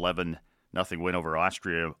Sweden's 11-0 win over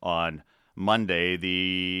Austria on Monday.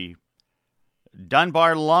 The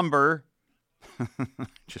Dunbar Lumber,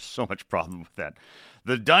 just so much problem with that.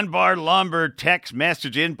 The Dunbar Lumber text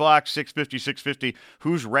message inbox 650.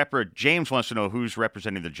 James wants to know who's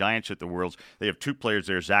representing the Giants at the Worlds. They have two players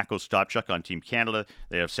there, Zachko Stopchuk on Team Canada.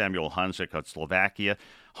 They have Samuel Honzek on Slovakia.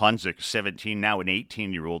 Honzek, 17, now an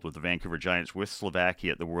 18-year-old with the Vancouver Giants with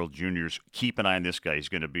Slovakia at the World Juniors. Keep an eye on this guy. He's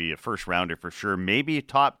going to be a first-rounder for sure. Maybe a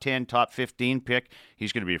top 10, top 15 pick.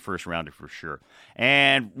 He's going to be a first-rounder for sure.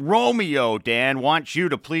 And Romeo, Dan, wants you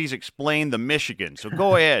to please explain the Michigan. So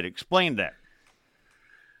go ahead, explain that.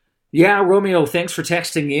 Yeah, Romeo, thanks for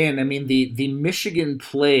texting in. I mean, the Michigan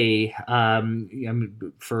play,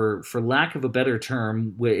 for lack of a better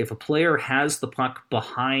term, if a player has the puck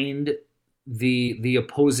behind the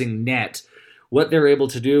opposing net, what they're able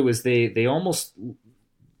to do is they almost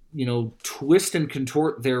twist and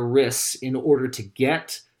contort their wrists in order to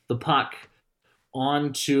get the puck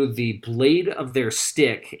onto the blade of their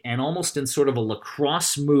stick, and almost in sort of a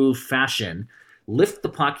lacrosse move fashion, lift the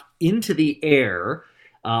puck into the air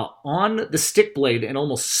on the stick blade and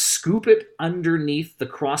almost scoop it underneath the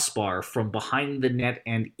crossbar from behind the net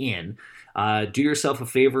and in. Do yourself a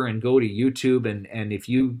favor and go to YouTube, and if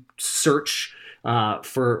you search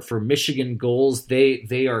for Michigan goals,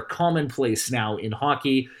 they are commonplace now in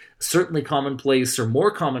hockey. Certainly commonplace, or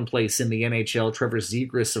more commonplace in the NHL. Trevor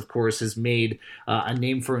Zegras, of course, has made a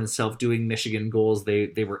name for himself doing Michigan goals.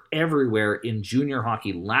 They were everywhere in junior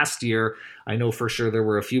hockey last year. I know for sure there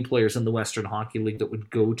were a few players in the Western Hockey League that would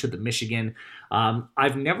go to the Michigan.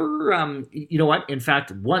 I've never, in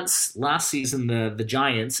fact, once last season, the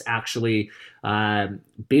Giants actually,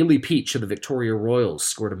 Bailey Peach of the Victoria Royals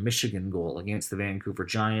scored a Michigan goal against the Vancouver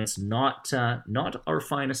Giants. Not our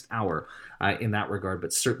finest hour in that regard,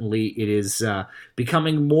 but certainly it is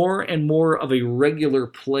becoming more and more of a regular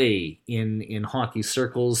play in hockey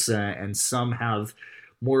circles, and some have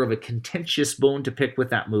more of a contentious bone to pick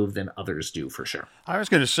with that move than others do, for sure. I was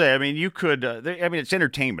going to say, you could, it's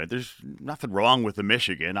entertainment. There's nothing wrong with the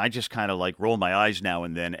Michigan. I just kind of roll my eyes now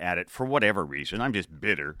and then at it for whatever reason. I'm just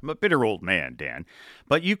bitter. I'm a bitter old man, Dan.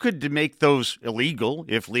 But you could make those illegal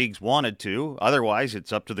if leagues wanted to. Otherwise,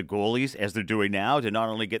 it's up to the goalies, as they're doing now, to not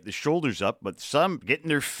only get the shoulders up, but some getting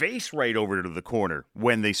their face right over to the corner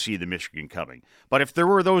when they see the Michigan coming. But if there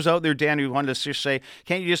were those out there, Dan, who wanted to just say,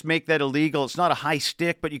 can't you just make that illegal? It's not a high stick.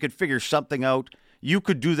 pick, but you could figure something out. You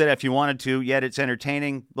could do that if you wanted to, yet it's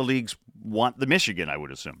entertaining. The leagues want the Michigan, I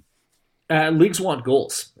would assume. Leagues want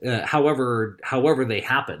goals, however they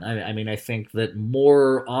happen. I mean, I think that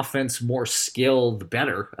more offense, more skill, the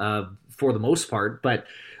better for the most part. But,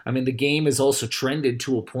 I mean, the game is also trended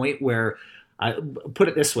to a point where, put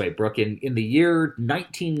it this way, Brooke, in the year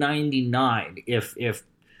 1999, if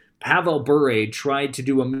Pavel Bure tried to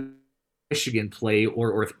do a Michigan play,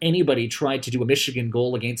 or if anybody tried to do a Michigan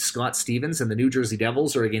goal against Scott Stevens and the New Jersey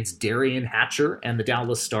Devils, or against Darian Hatcher and the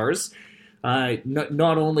Dallas Stars,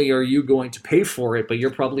 not only are you going to pay for it, but you're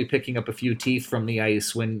probably picking up a few teeth from the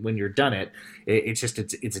ice when you're done it. It's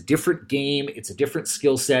a different game. It's a different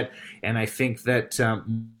skill set. And I think that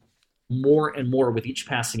more and more with each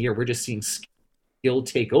passing year, we're just seeing skill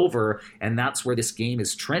take over, and that's where this game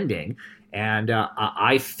is trending. And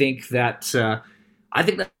I think that's a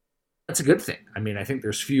good thing. I mean, I think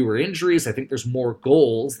there's fewer injuries. I think there's more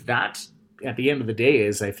goals. That, at the end of the day,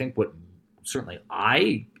 is, I think, what certainly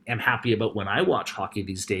I am happy about when I watch hockey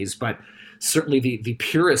these days. But certainly the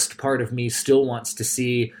purist part of me still wants to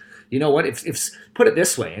see, you know what, if put it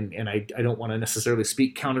this way, and I don't want to necessarily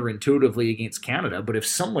speak counterintuitively against Canada, but if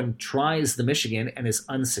someone tries the Michigan and is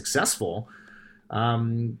unsuccessful,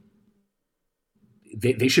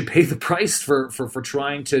 they should pay the price for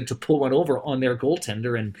trying to pull one over on their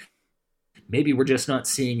goaltender. And maybe we're just not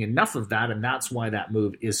seeing enough of that, and that's why that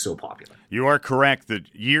move is so popular. You are correct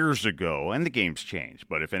that years ago, and the game's changed,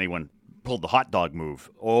 but if anyone pulled the hot dog move,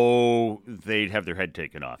 they'd have their head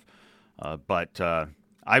taken off. But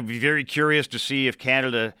I'd be very curious to see if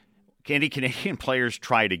any Canadian players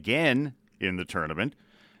tried again in the tournament,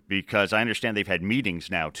 because I understand they've had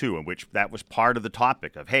meetings now, too, in which that was part of the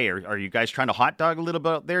topic of, hey, are you guys trying to hot dog a little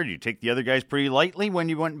bit out there? Do you take the other guys pretty lightly when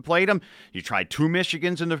you went and played them? You tried 2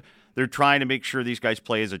 Michigans, they're trying to make sure these guys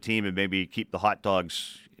play as a team and maybe keep the hot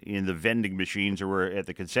dogs in the vending machines, or at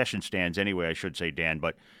the concession stands anyway, I should say, Dan.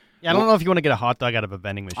 But yeah, I don't know if you want to get a hot dog out of a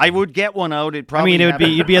vending machine. I would get one out. You'd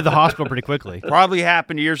be at the hospital pretty quickly. Probably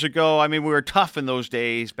happened years ago. I mean, we were tough in those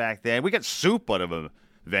days back then. We got soup out of a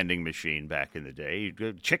vending machine back in the day.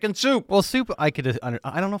 Chicken soup. Well, soup, I don't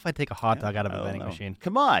know if I'd take a hot dog out of a vending machine.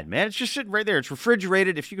 Come on, man. It's just sitting right there. It's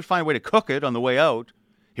refrigerated. If you could find a way to cook it on the way out,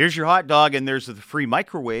 here's your hot dog, and there's the free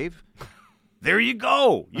microwave. There you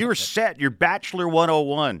go. You're set. You're Bachelor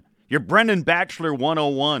 101. You're Brendan Bachelor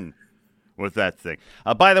 101 with that thing.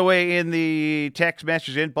 By the way, in the text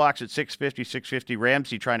message inbox at 650,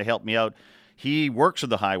 Ramsey trying to help me out. He works on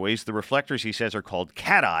the highways. The reflectors, he says, are called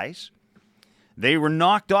cat eyes. They were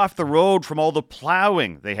knocked off the road from all the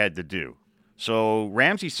plowing they had to do. So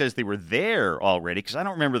Ramsey says they were there already, because I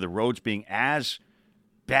don't remember the roads being as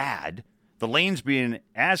bad, the lanes being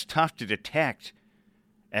as tough to detect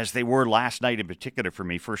as they were last night in particular for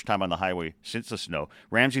me, first time on the highway since the snow.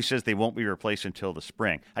 Ramsey says they won't be replaced until the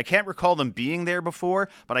spring. I can't recall them being there before,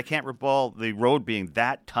 but I can't recall the road being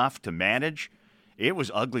that tough to manage. It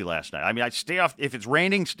was ugly last night. I mean, I'd stay off. If it's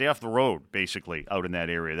raining, stay off the road, basically, out in that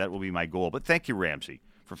area. That will be my goal. But thank you, Ramsey,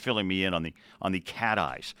 for filling me in on the cat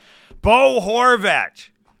eyes. Bo Horvat.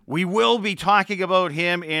 We will be talking about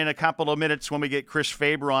him in a couple of minutes when we get Chris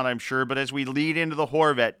Faber on, I'm sure. But as we lead into the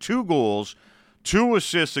Horvat, 2 goals, 2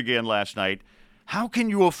 assists again last night. How can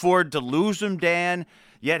you afford to lose him, Dan?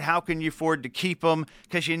 Yet how can you afford to keep him?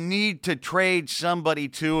 Because you need to trade somebody,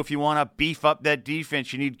 too. If you want to beef up that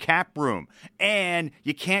defense, you need cap room. And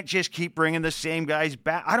you can't just keep bringing the same guys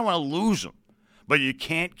back. I don't want to lose them. But you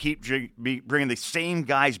can't keep bringing the same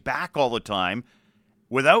guys back all the time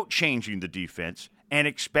without changing the defense and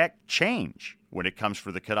expect change when it comes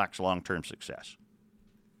for the Canucks' long-term success.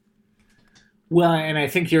 Well, and I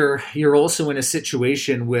think you're also in a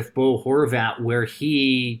situation with Bo Horvat where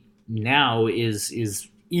he now is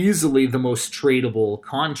easily the most tradable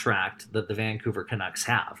contract that the Vancouver Canucks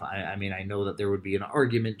have. I mean, I know that there would be an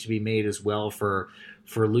argument to be made as well for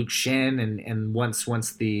Luke Schenn, and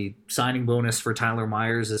once the signing bonus for Tyler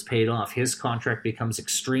Myers is paid off, his contract becomes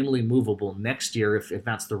extremely movable next year if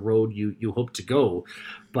that's the road you hope to go.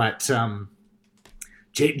 But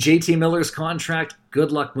JT Miller's contract,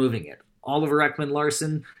 good luck moving it. Oliver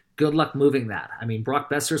Ekman-Larsson, good luck moving that. I mean, Brock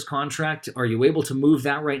Besser's contract, are you able to move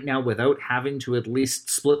that right now without having to at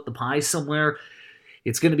least split the pie somewhere?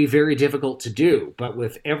 It's going to be very difficult to do. But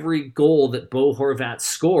with every goal that Bo Horvat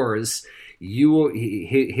scores,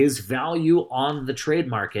 his value on the trade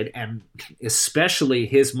market, and especially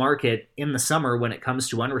his market in the summer when it comes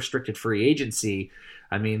to unrestricted free agency,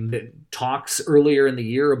 I mean, the talks earlier in the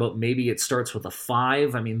year about maybe it starts with a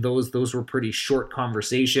 5. I mean, those were pretty short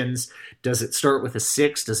conversations. Does it start with a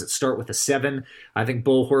 6? Does it start with a 7? I think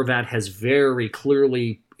Bo Horvat has very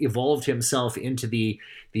clearly evolved himself into the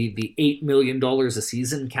 $8 million a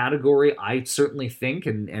season category, I certainly think,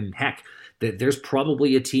 and heck, that there's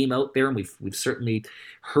probably a team out there, and we've certainly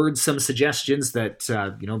heard some suggestions that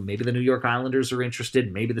maybe the New York Islanders are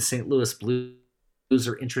interested, maybe the St. Louis Blues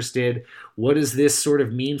are interested. What does this sort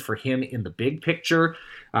of mean for him in the big picture?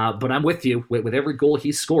 But I'm with you. With every goal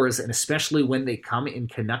he scores, and especially when they come in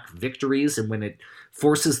Canuck victories and when it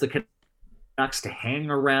forces the Canucks to hang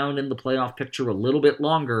around in the playoff picture a little bit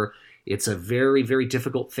longer, it's a very, very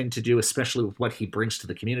difficult thing to do, especially with what he brings to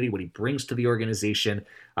the community, what he brings to the organization.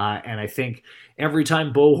 And I think every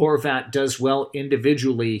time Bo Horvat does well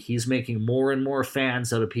individually, he's making more and more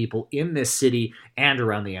fans out of people in this city and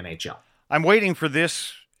around the NHL. I'm waiting for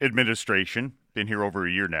this administration, been here over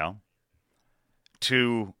a year now,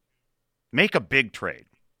 to make a big trade.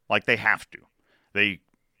 Like they have to. They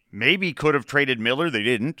maybe could have traded Miller. They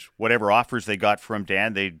didn't. Whatever offers they got from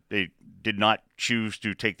Dan, they did not choose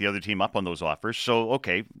to take the other team up on those offers. So,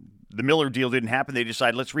 okay, the Miller deal didn't happen. They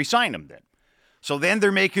decided, let's re-sign him then. So then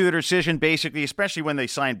they're making the decision, basically, especially when they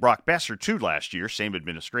signed Brock Besser too last year, same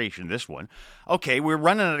administration, this one. Okay, we're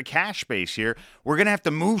running out of cash space here. We're going to have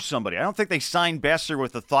to move somebody. I don't think they signed Besser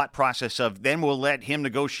with the thought process of then we'll let him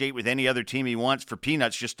negotiate with any other team he wants for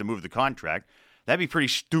peanuts just to move the contract. That'd be pretty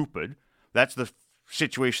stupid. That's the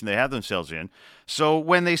situation they have themselves in. So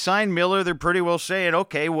when they sign Miller, they're pretty well saying,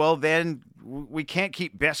 okay, well then we can't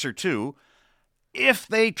keep Besser too. If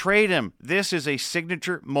they trade him, this is a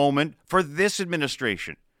signature moment for this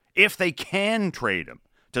administration. If they can trade him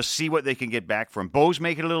to see what they can get back from him. Bo's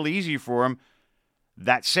making it a little easier for him.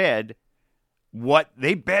 That said, what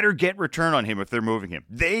they better get return on him if they're moving him.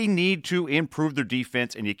 They need to improve their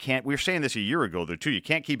defense, and you can't. We were saying this a year ago, though, too. You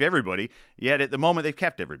can't keep everybody, yet at the moment they've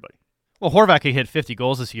kept everybody. Well, Horvat could hit 50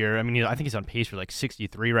 goals this year. I mean, I think he's on pace for like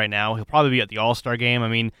 63 right now. He'll probably be at the All-Star game. I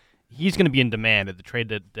mean, he's going to be in demand at the trade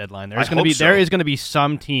deadline. There is going to be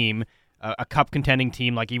some team, a cup contending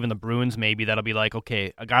team, like even the Bruins maybe, that'll be like,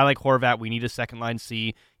 okay, a guy like Horvat, we need a second line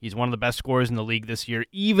C. He's one of the best scorers in the league this year.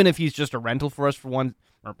 Even if he's just a rental for us for one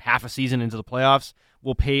or half a season into the playoffs,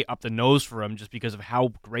 we'll pay up the nose for him just because of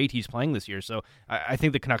how great he's playing this year. So I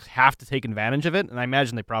think the Canucks have to take advantage of it, and I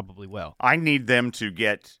imagine they probably will. I need them to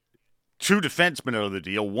get 2 defensemen out of the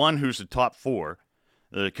deal, one who's a top 4.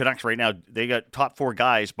 The Canucks right now, they got top 4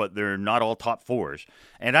 guys, but they're not all top 4s.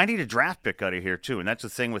 And I need a draft pick out of here, too. And that's the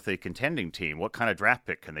thing with a contending team. What kind of draft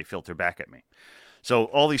pick can they filter back at me? So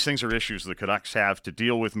all these things are issues the Canucks have to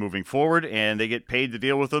deal with moving forward, and they get paid to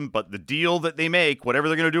deal with them. But the deal that they make, whatever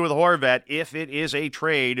they're going to do with Horvat, if it is a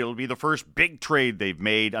trade, it'll be the first big trade they've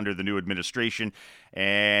made under the new administration.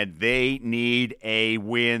 And they need a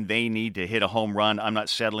win. They need to hit a home run. I'm not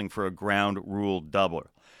settling for a ground rule double.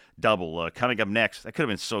 Coming up next. That could have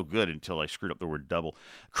been so good until I screwed up the word double.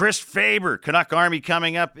 Chris Faber, Canuck Army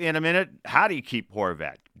coming up in a minute. How do you keep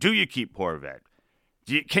Horvat? Do you keep Horvat?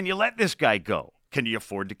 Can you let this guy go? Can you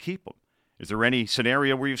afford to keep him? Is there any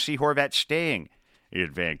scenario where you see Horvat staying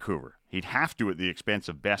in Vancouver? He'd have to at the expense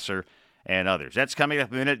of Besser and others. That's coming up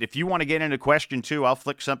in a minute. If you want to get into question two, I'll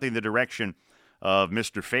flick something in the direction of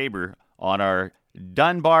Mr. Faber on our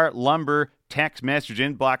Dunbar Lumber text message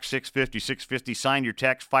inbox 650. Sign your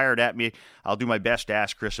text, fire it at me. I'll do my best to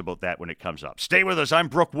ask Chris about that when it comes up. Stay with us. I'm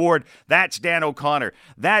Brooke Ward. That's Dan O'Connor.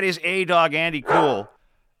 That is A-Dog Andy Cole.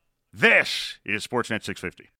 This is Sportsnet 650.